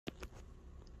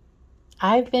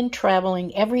I've been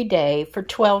traveling every day for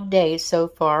 12 days so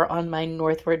far on my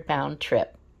northward bound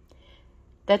trip.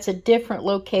 That's a different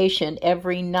location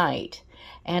every night.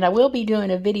 And I will be doing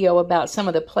a video about some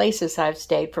of the places I've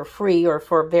stayed for free or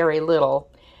for very little.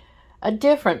 A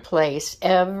different place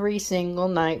every single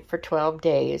night for 12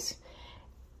 days.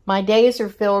 My days are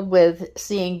filled with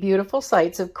seeing beautiful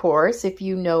sights, of course, if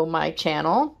you know my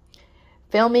channel,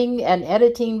 filming and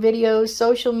editing videos,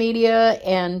 social media,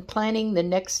 and planning the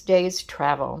next day's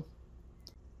travel.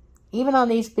 Even on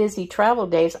these busy travel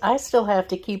days, I still have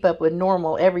to keep up with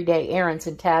normal everyday errands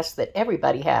and tasks that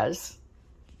everybody has.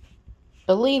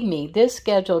 Believe me, this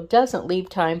schedule doesn't leave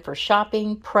time for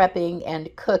shopping, prepping,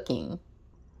 and cooking.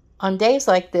 On days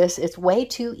like this, it's way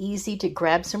too easy to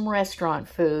grab some restaurant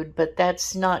food, but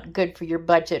that's not good for your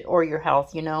budget or your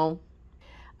health, you know.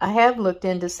 I have looked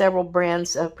into several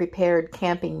brands of prepared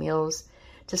camping meals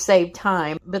to save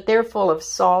time, but they're full of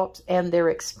salt and they're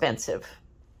expensive.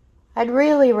 I'd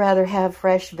really rather have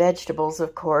fresh vegetables,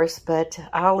 of course, but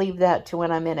I'll leave that to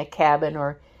when I'm in a cabin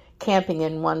or camping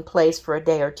in one place for a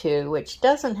day or two, which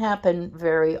doesn't happen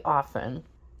very often.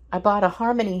 I bought a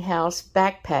Harmony House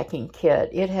backpacking kit.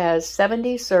 It has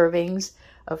 70 servings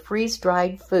of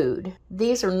freeze-dried food.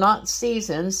 These are not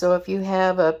seasoned, so if you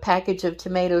have a package of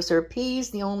tomatoes or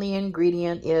peas, the only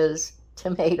ingredient is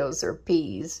tomatoes or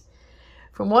peas.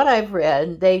 From what I've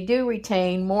read, they do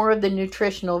retain more of the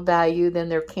nutritional value than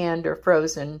their canned or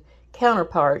frozen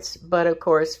counterparts, but of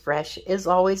course fresh is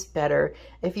always better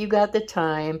if you got the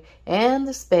time and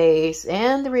the space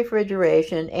and the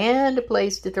refrigeration and a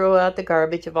place to throw out the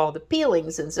garbage of all the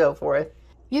peelings and so forth.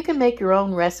 You can make your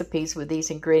own recipes with these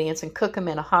ingredients and cook them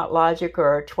in a Hot Logic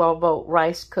or a 12-volt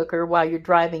rice cooker while you're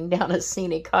driving down a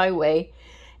scenic highway,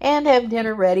 and have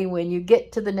dinner ready when you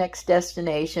get to the next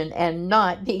destination and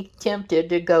not be tempted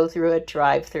to go through a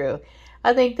drive-thru.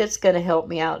 I think that's going to help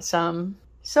me out some.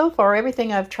 So far,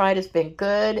 everything I've tried has been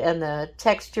good, and the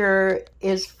texture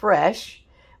is fresh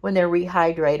when they're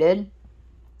rehydrated.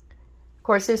 Of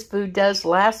course, this food does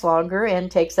last longer and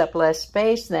takes up less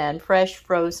space than fresh,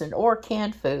 frozen, or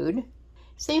canned food.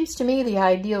 Seems to me the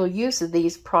ideal use of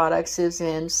these products is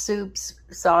in soups,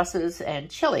 sauces,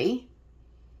 and chili.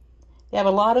 They have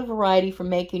a lot of variety for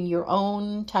making your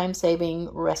own time-saving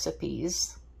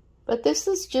recipes. But this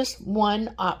is just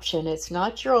one option. It's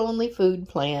not your only food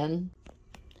plan.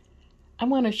 I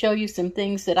want to show you some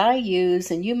things that I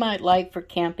use and you might like for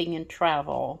camping and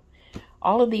travel.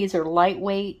 All of these are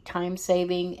lightweight,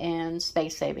 time-saving, and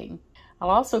space-saving. I'll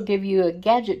also give you a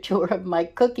gadget tour of my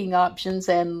cooking options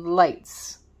and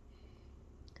lights.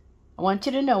 I want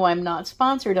you to know I'm not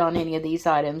sponsored on any of these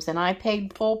items, and I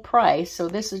paid full price, so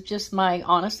this is just my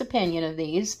honest opinion of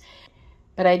these.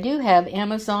 But I do have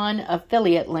Amazon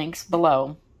affiliate links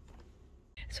below.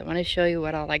 So I want to show you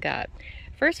what all I got.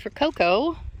 First, for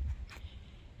cocoa,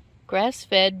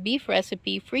 grass-fed beef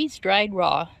recipe, freeze-dried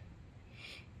raw.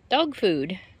 Dog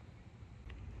food.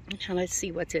 Now let's see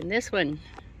what's in this one.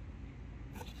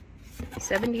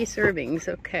 70 servings,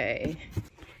 okay.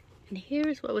 And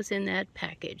here's what was in that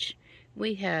package.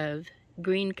 We have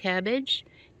green cabbage,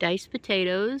 diced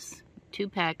potatoes, 2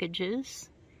 packages,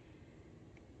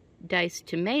 diced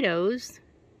tomatoes,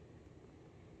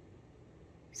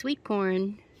 sweet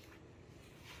corn,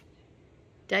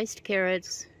 diced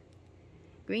carrots,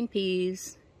 green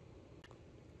peas,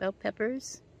 bell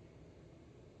peppers,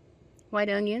 white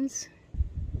onions,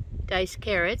 diced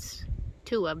carrots,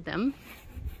 2 of them,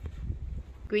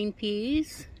 green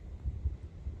peas,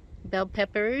 bell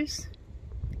peppers,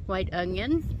 white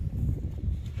onion,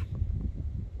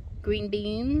 green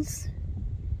beans,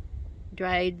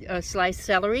 dried sliced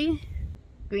celery,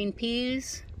 green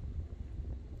peas,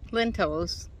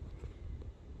 lentils,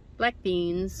 black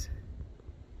beans,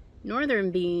 northern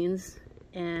beans,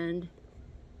 and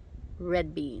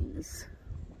red beans.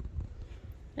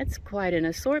 That's quite an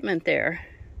assortment there.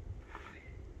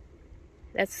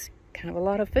 That's kind of a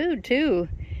lot of food too.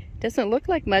 Doesn't look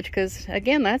like much because,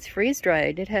 again, that's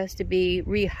freeze-dried. It has to be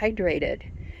rehydrated.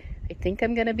 I think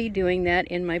I'm going to be doing that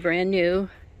in my brand new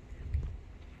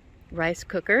rice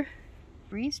cooker.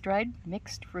 Freeze-dried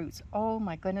mixed fruits. Oh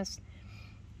my goodness.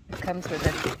 It comes with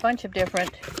a bunch of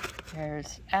different,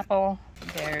 there's apple,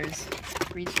 there's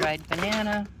freeze-dried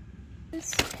banana,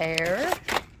 this pear,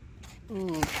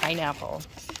 ooh, pineapple.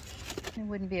 It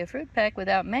wouldn't be a fruit pack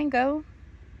without mango.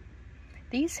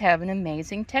 These have an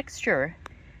amazing texture.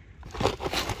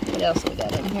 What else we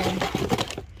got in here?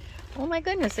 Oh my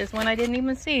goodness, there's one I didn't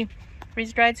even see.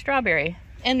 Freeze-dried strawberry.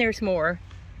 And there's more.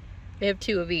 They have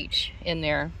 2 of each in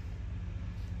there.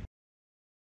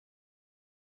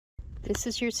 This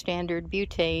is your standard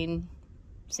butane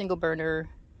single burner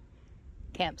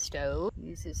camp stove.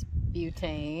 Uses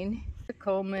butane. The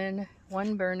Coleman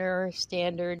 1-burner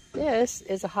standard. This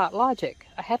is a Hot Logic.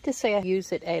 I have to say I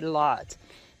use it a lot.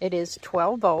 It is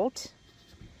 12 volt.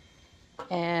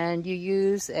 And you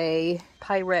use a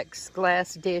Pyrex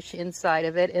glass dish inside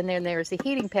of it, and then there's a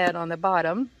heating pad on the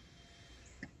bottom,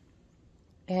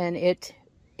 and it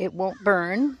won't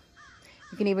burn.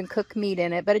 You can even cook meat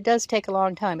in it, but it does take a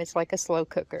long time. It's like a slow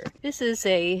cooker. This is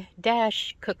a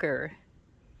dash cooker.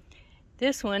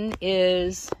 This one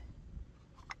is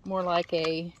more like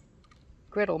a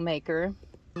griddle maker.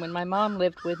 When my mom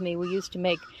lived with me, we used to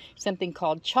make something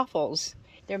called Chaffles.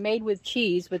 They're made with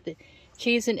cheese, with the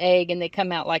cheese and egg, and they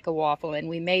come out like a waffle, and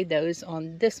we made those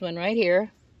on this one right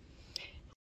here.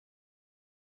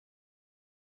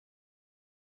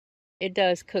 It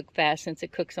does cook fast since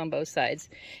it cooks on both sides.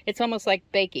 It's almost like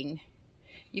baking.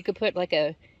 You could put like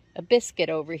a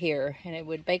biscuit over here and it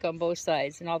would bake on both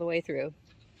sides and all the way through.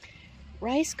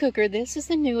 Rice cooker, this is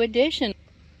the new addition.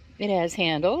 It has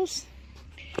handles.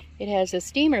 It has a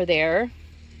steamer there.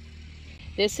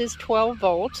 This is 12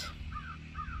 volt.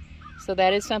 So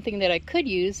that is something that I could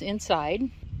use inside.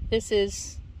 This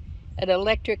is an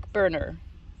electric burner.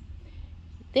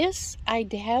 This I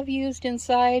have used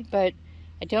inside, but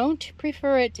I don't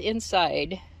prefer it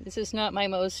inside. This is not my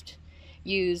most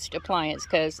used appliance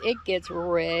because it gets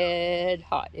red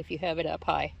hot if you have it up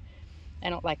high. I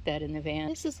don't like that in the van.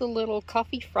 This is a little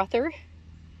coffee frother.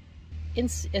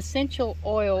 Essential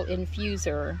oil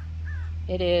infuser.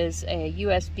 It is a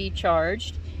USB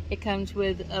charged. It comes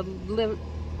with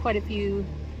quite a few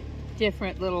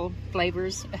different little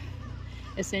flavors,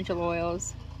 essential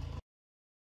oils.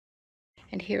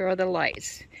 And here are the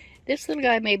lights. This little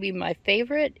guy may be my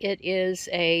favorite. It's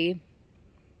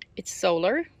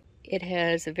solar. It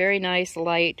has a very nice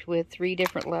light with 3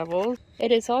 different levels.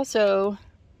 It is also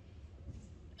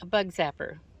a bug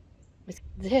zapper.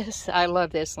 This, I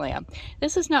love this lamp.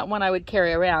 This is not one I would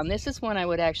carry around. This is one I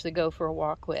would actually go for a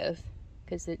walk with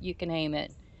because you can aim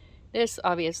it. This,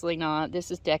 obviously not.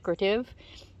 This is decorative,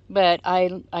 but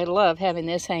I love having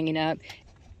this hanging up.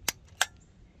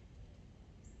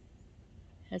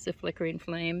 Has a flickering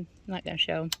flame. I'm not going to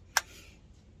show.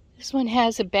 This one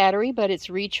has a battery, but it's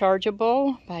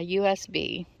rechargeable by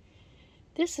USB.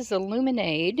 This is a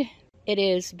Luminade. It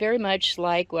is very much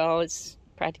like, well, it's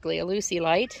practically a Lucy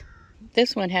light.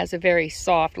 This one has a very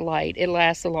soft light. It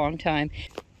lasts a long time.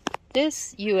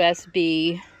 This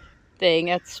USB thing,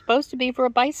 it's supposed to be for a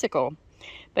bicycle,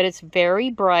 but it's very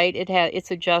bright.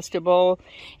 It's adjustable,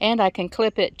 and I can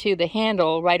clip it to the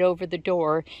handle right over the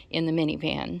door in the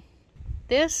minivan.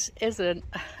 This is a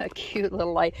cute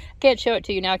little light. I can't show it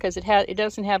to you now because it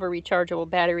doesn't have a rechargeable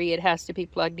battery. It has to be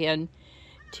plugged in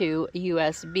to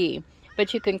USB,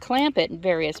 but you can clamp it in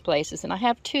various places, and I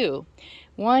have 2.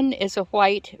 One is a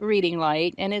white reading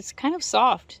light, and it's kind of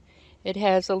soft. It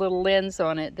has a little lens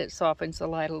on it that softens the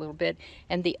light a little bit.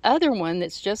 And the other one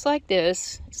that's just like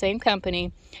this, same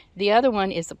company, the other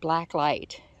one is a black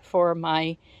light for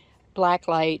my black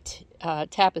light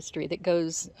tapestry that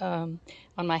goes on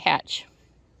my hatch.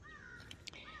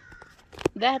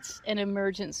 That's an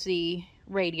emergency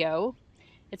radio.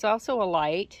 It's also a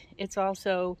light. It's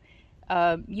also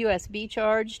USB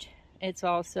charged. It's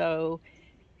also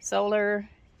solar.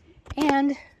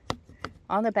 And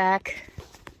on the back,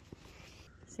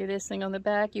 see this thing on the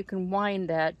back? You can wind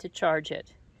that to charge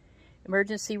it.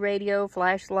 Emergency radio,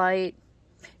 flashlight.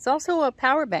 It's also a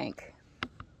power bank.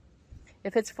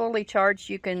 If it's fully charged,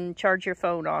 you can charge your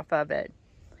phone off of it.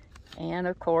 And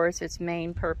of course, its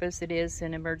main purpose, it is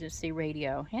an emergency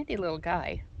radio. Handy little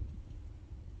guy.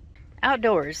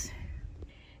 Outdoors.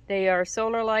 They are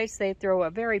solar lights. They throw a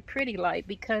very pretty light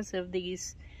because of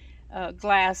these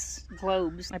glass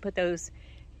globes. I put those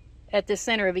at the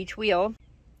center of each wheel.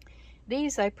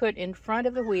 These I put in front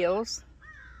of the wheels,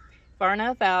 far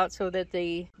enough out so that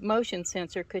the motion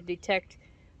sensor could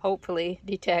hopefully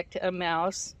detect a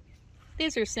mouse.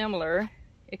 These are similar,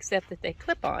 except that they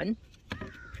clip on.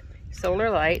 Solar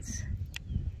lights.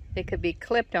 They could be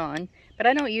clipped on, but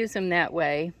I don't use them that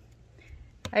way.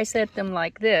 I set them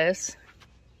like this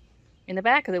in the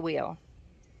back of the wheel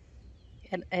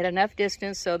at enough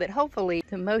distance so that hopefully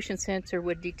the motion sensor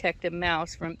would detect a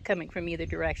mouse coming from either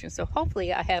direction. So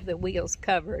hopefully I have the wheels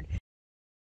covered.